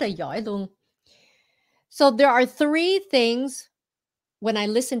 Quá trời giỏi luôn. So there are 3 things when I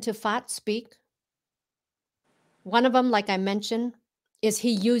listen to Fat speak. One of them, like I mentioned, is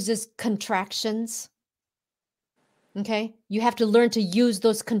he uses contractions. Okay? You have to learn to use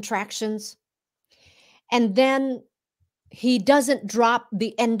those contractions. And then he doesn't drop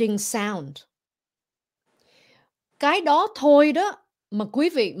the ending sound. Cái đó thôi đó, mà quý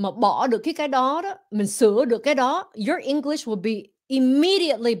vị mà bỏ được cái đó đó, mình sửa được cái đó, your English will be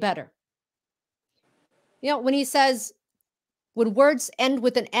immediately better. You know, when he says, when words end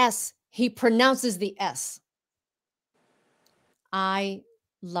with an S, he pronounces the S. I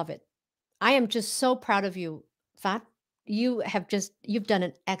love it. I am just so proud of you, Phát. You've done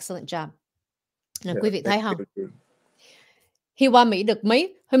an excellent job. Nè, quý vị thấy không? Khi qua Mỹ được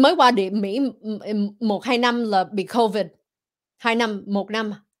mới qua Mỹ 1-2 năm là bị COVID. 2 năm, 1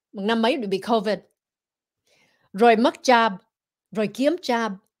 năm mấy bị COVID. Rồi mất job, rồi kiếm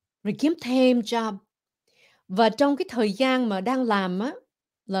job, rồi kiếm thêm job. Và trong cái thời gian mà đang làm á,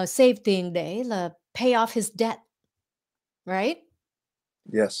 là save tiền để là pay off his debt. Right?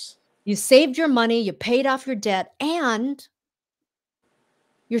 Yes. You saved your money, you paid off your debt, and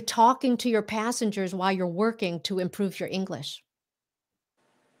you're talking to your passengers while you're working to improve your English.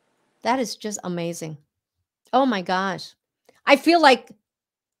 That is just amazing. Oh my gosh. I feel like,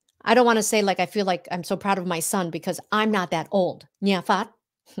 I don't want to say like I feel like I'm so proud of my son because I'm not that old. Nha Phát.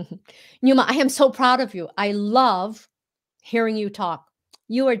 Nhưng mà I am so proud of you. I love hearing you talk.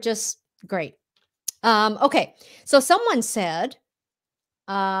 You are just great. Okay, so someone said,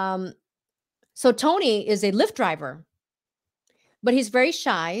 so Tony is a Lyft driver, but he's very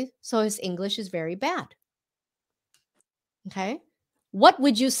shy, so his English is very bad. Okay, what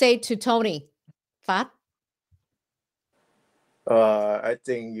would you say to Tony, Phát? I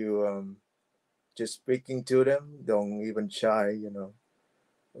think you just speaking to them, don't even shy,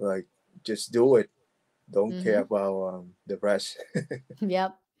 like just do it. Don't care about the rest.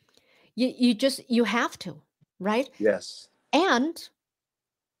 Yep. You have to, right? Yes. And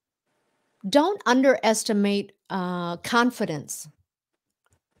don't underestimate confidence.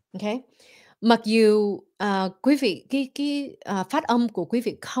 Okay. Mặc dù quý vị cái phát âm của quý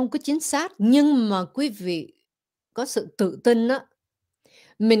vị không có chính xác, nhưng mà quý vị có sự tự tin á,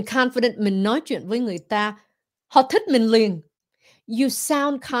 mình confident, mình nói chuyện với người ta, họ thích mình liền. You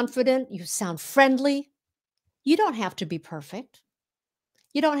sound confident, you sound friendly. You don't have to be perfect.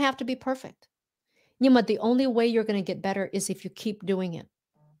 You don't have to be perfect. Nhưng mà the only way you're going to get better is if you keep doing it.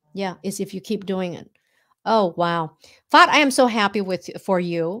 Yeah, is if you keep doing it. Oh, wow. Phát, I am so happy for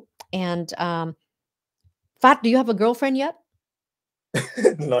you. And Phát, do you have a girlfriend yet?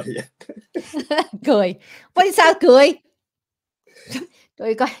 Not yet. Cười. What sao cười?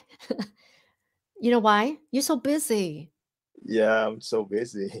 Cười coi. You know why? You're so busy. Yeah, I'm so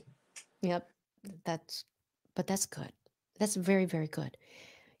busy. Yep. But that's good. That's very, very good.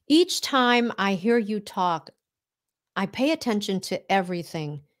 Each time I hear you talk, I pay attention to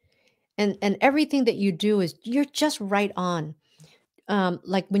everything. And everything that you do is you're just right on.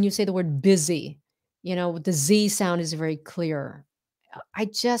 Like when you say the word busy, the Z sound is very clear.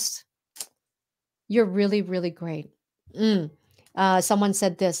 You're really, really great. Someone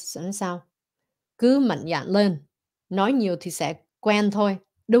said this. Sao? Cứ mạnh dạn lên. Nói nhiều thì sẽ quen thôi.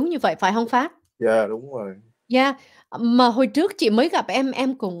 Đúng như vậy, phải không Phát? Yeah, đúng rồi. Yeah. Mà hồi trước chị mới gặp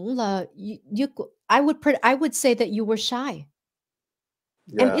em cũng là I would say that you were shy.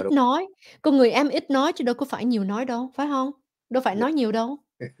 Em Yeah, ít đúng. nói. Con người em ít nói chứ đâu có phải nhiều nói đâu, phải không? Đâu phải nói nhiều đâu.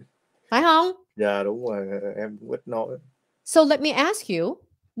 Phải không? Yeah, đúng rồi, em cũng ít nói. So let me ask you,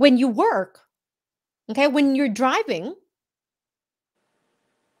 when you work, okay, when you're driving,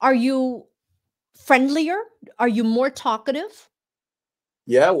 are you friendlier? Are you more talkative?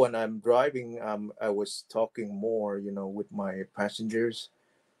 Yeah, when I'm driving, I was talking more, with my passengers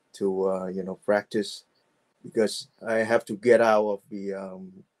to, practice, because I have to get out of the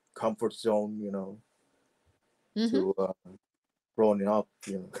comfort zone, to growing up,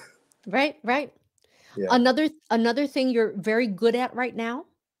 Right. Yeah. Another thing you're very good at right now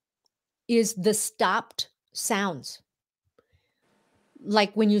is the stopped sounds.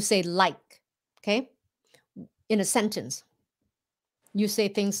 like when you say like, okay? In a sentence, you say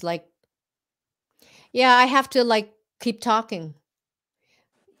things like, yeah, I have to like keep talking.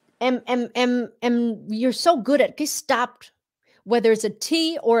 You're so good at cái stopped, whether it's a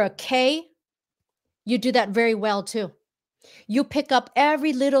T or a K, you do that very well too. You pick up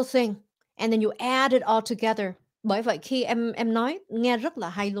every little thing and then you add it all together. Bởi vậy khi em nói nghe rất là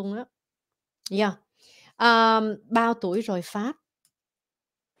hay luôn á. Yeah. Bao tuổi rồi Phát?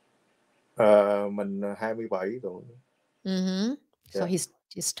 Mình 27 tuổi. So Yeah.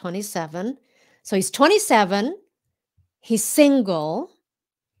 he's 27. So he's 27. He's single.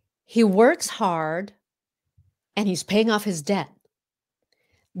 He works hard and he's paying off his debt.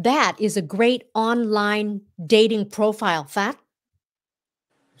 That is a great online dating profile, Phát.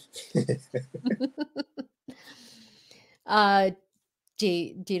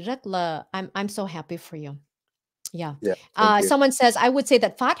 Chị rất là, I'm so happy for you. Yeah. Thank you. Someone says, I would say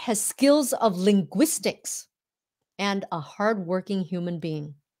that Phát has skills of linguistics and a hardworking human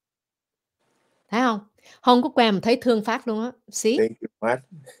being. Thấy không? Không có quen thấy thương Phát luôn á. See? Thank you, Matt.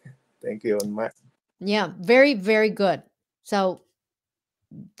 Thank you, Matt. Yeah, very, very good. So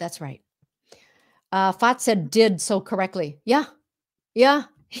that's right. Phát said did so correctly. Yeah. Yeah.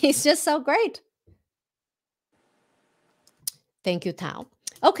 He's just so great. Thank you, Thảo.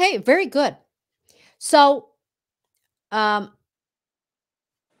 Okay, very good. So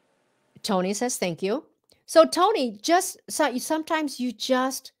Tony says thank you. So Tony, sometimes you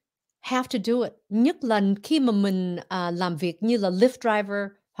just have to do it. Nhất là khi mà mình làm việc như là Lyft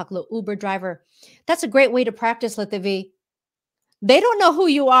driver hoặc là Uber driver. That's a great way to practice là tại vì they don't know who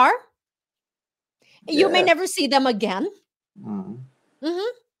you are. You may never see them again.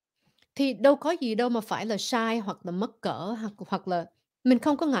 Thì đâu có gì đâu mà phải là shy hoặc là mất cỡ hoặc là mình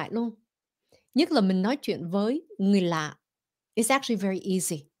không có ngại luôn. Nhất là mình nói chuyện với người lạ. It's actually very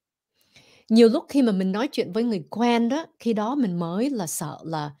easy. Nhiều lúc khi mà mình nói chuyện với người quen đó, khi đó mình mới là sợ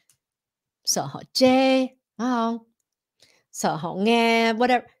họ chê, phải không? Sợ họ nghe,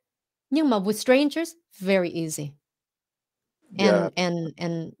 whatever. Nhưng mà with strangers, very easy.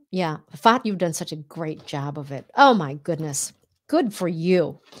 And yeah, Phát, you've done such a great job of it. Oh my goodness. Good for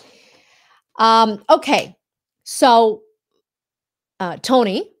you. Okay. So,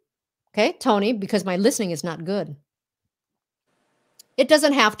 Tony, because my listening is not good. It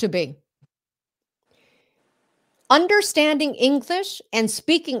doesn't have to be. Understanding English and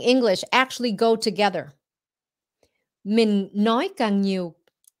speaking English actually go together. Mình nói càng nhiều,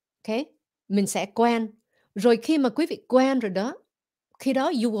 okay, mình sẽ quen. Rồi khi mà quý vị quen rồi đó, khi đó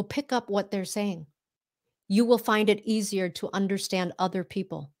you will pick up what they're saying. You will find it easier to understand other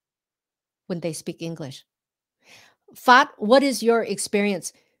people when they speak English. Phát, what is your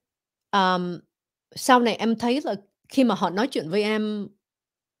experience? Sau này em thấy là khi mà họ nói chuyện với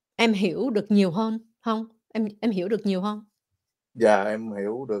em hiểu được nhiều hơn không? Em hiểu được nhiều không? Dạ, em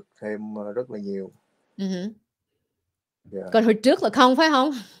hiểu được thêm rất là nhiều. Yeah. Còn hồi trước là không, phải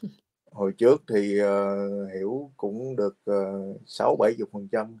không? Hồi trước thì hiểu cũng được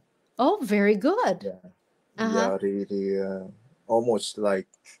 60-70%. Oh, very good. Yeah. Giờ thì almost like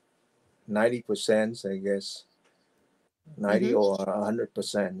 90%, I guess. 90 or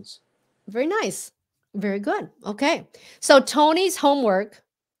 100%. Very nice. Very good. Okay. So Tony's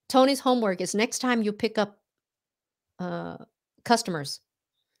homework is next time you pick up customers,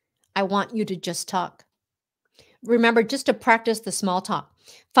 I want you to just talk. Remember, just to practice the small talk.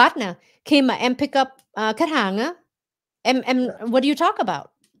 Phát nè, khi mà em pick up khách hàng á, what do you talk about?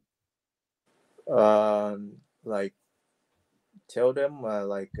 Like tell them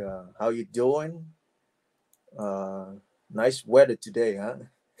like how you doing? Nice weather today, huh?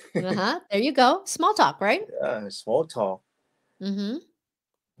 There you go. Small talk, right? Yeah, small talk.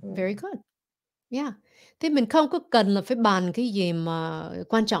 Very good. Yeah. Thì mình không có cần là phải bàn cái gì mà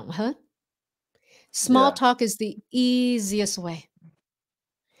quan trọng hết. Small talk is the easiest way.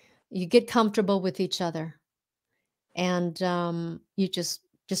 You get comfortable with each other. And you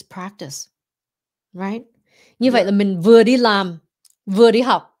just practice. Right? Như vậy là mình vừa đi làm, vừa đi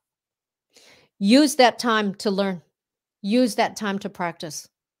học. Use that time to learn. Use that time to practice.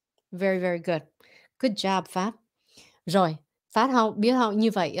 Very, very good. Good job, Phát. Rồi, Phát biết không,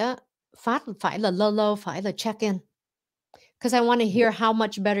 như vậy á, Phát phải là lâu phải là check in. Because I want to hear how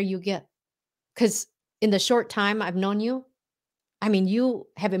much better you get. Because in the short time I've known you, I mean, you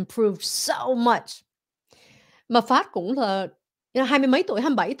have improved so much. Mà Phát cũng là 20 mấy tuổi,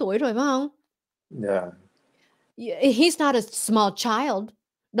 27 tuổi rồi, phải không? Yeah. He's not a small child.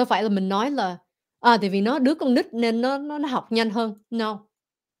 Đâu phải là mình nói là tại vì nó đứa con nít nên nó học nhanh hơn. No.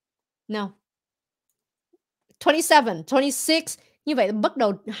 27, 26, Như vậy bắt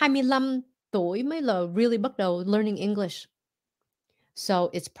đầu 25 tuổi mới là really bắt đầu learning English. So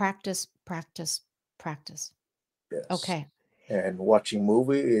it's practice, practice, practice. Yes. Okay. And watching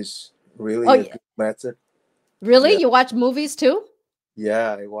movie is really Oh, a yeah. good method. Really? Yeah. You watch movies too?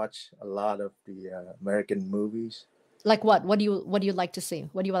 Yeah, I watch a lot of the American movies. Like what? What do you like to see?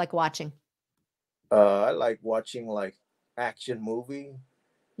 What do you like watching? I like watching like action movie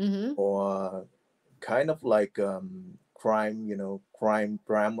Mm-hmm. or kind of like crime, crime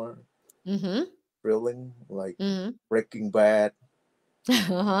drama, Mm-hmm. thrilling, like Mm-hmm. Breaking Bad.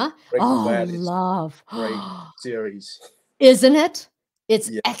 Uh-huh. Breaking Oh, Bad is love. a great series. Isn't it? It's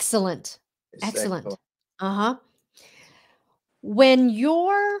Yeah, excellent. it's Excellent. excellent. Uh-huh. When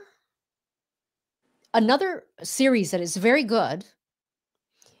you're another series that is very good,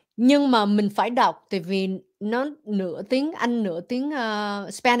 nhưng mà mình phải đọc tại vì nó nửa tiếng Anh, nửa tiếng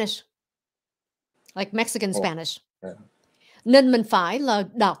Spanish, like Mexican Oh, Spanish. yeah. Nên mình phải là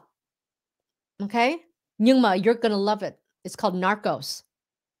đọc. Okay? Nhưng mà you're gonna love it. It's called Narcos.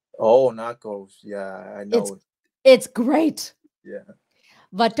 Oh, Narcos. Yeah, I know. It's great. Yeah.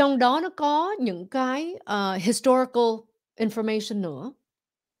 Và trong đó nó có những cái historical information nữa.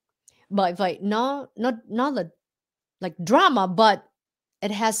 Bởi vậy nó là like drama, but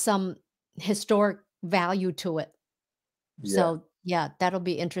it has some historic value to it. Yeah. So yeah, that'll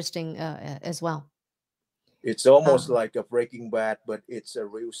be interesting as well. It's almost like a Breaking Bad, but it's a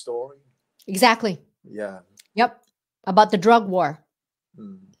real story. Exactly. Yeah. Yep. About the drug war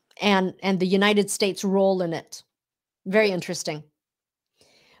Mm. and the United States role in it. Very interesting.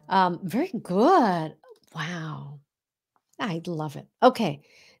 Very good. Wow. I love it. Okay.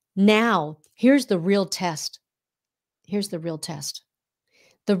 Now, here's the real test. Here's the real test.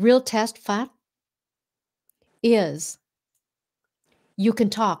 The real test, Fat, is you can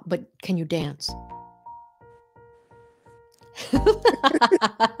talk, but can you dance?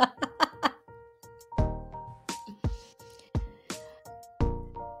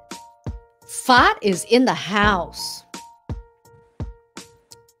 Fat is in the house.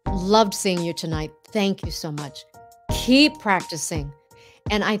 Loved seeing you tonight. Thank you so much. Keep practicing.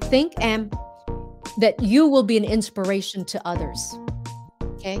 And I think, that you will be an inspiration to others.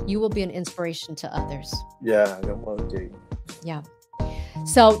 Okay? You will be an inspiration to others. Yeah, cảm ơn chị. Yeah.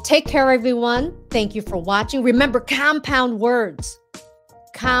 So take care, everyone. Thank you for watching. Remember, compound words.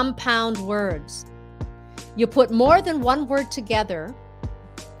 Compound words. You put more than one word together,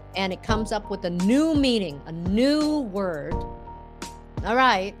 and it comes up with a new meaning, a new word. All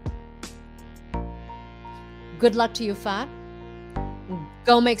right. Good luck to you, Fat.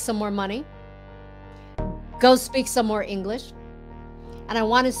 Go make some more money. Go speak some more English. And I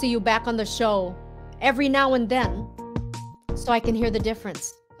want to see you back on the show every now and then so I can hear the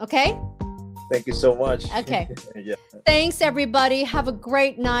difference. Okay? Thank you so much. Okay. Yeah. Thanks, everybody. Have a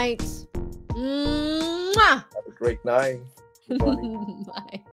great night. Mwah! Have a great night. Bye. Bye.